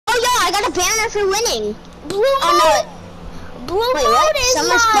I got a banner for winning. Blue mode. Blue Wait, mode what? is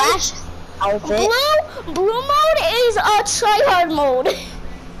Summer Splash outfit. Blue mode is a tryhard mode.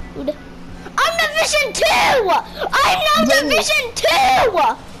 I'm Division 2! I'm now Division 2!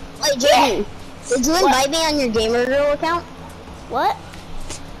 Wait, Jaden, did you invite me on your Gamer Girl account? What?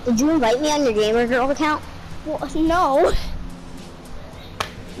 Did you invite me on your Gamer Girl account? Well, no.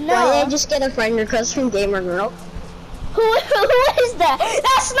 No. Why did I just get a friend request from Gamer Girl? Who is that?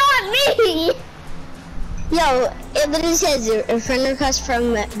 That's not me! Yo, it literally says a friend request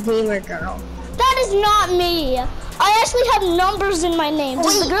from Gamer Girl. That is not me. I actually have numbers in my name.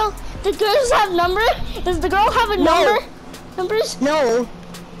 Does the girls have number? Does the girl have a number? Numbers? No.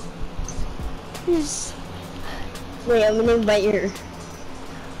 Yes. Wait, I'm gonna invite her.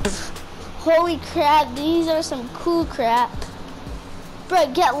 Holy crap, these are some cool crap. Bro,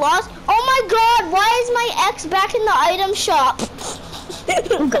 get lost. Oh my god, why is my ex back in the item shop?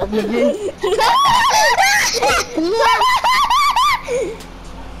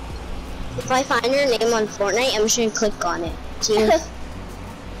 If I find her name on Fortnite, I'm just gonna click on it. See?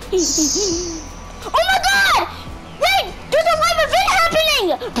 Oh my god! Wait, there's a live event happening!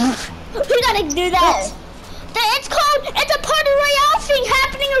 We gotta do that. It's a party royale thing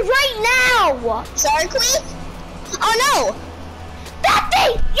happening right now! Sorry, Queen? Oh no! That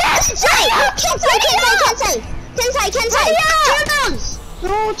thing! Yes! Kensai! Turtles!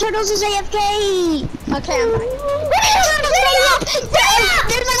 No, Turtles is AFK! Okay, I'm back.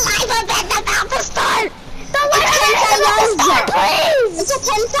 There's a live event about to start! The live event is about to start, please! It's a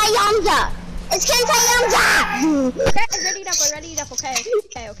Kensai Yamza! It's Kensai Yamza! Ready up, okay.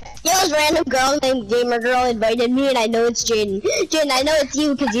 Yo, this random girl named Gamer Girl invited me, and I know it's Jaden. Jaden, I know it's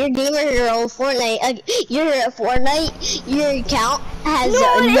you, because you're Gamer Girl Fortnite. Your account has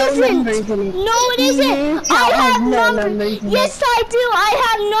no numbers in it. No, it isn't. I have numbers. Yes, I do. I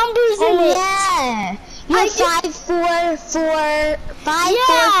have numbers in it. Yeah. You're 544.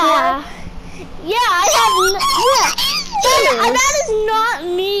 Yeah, I have. That is not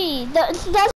me. That's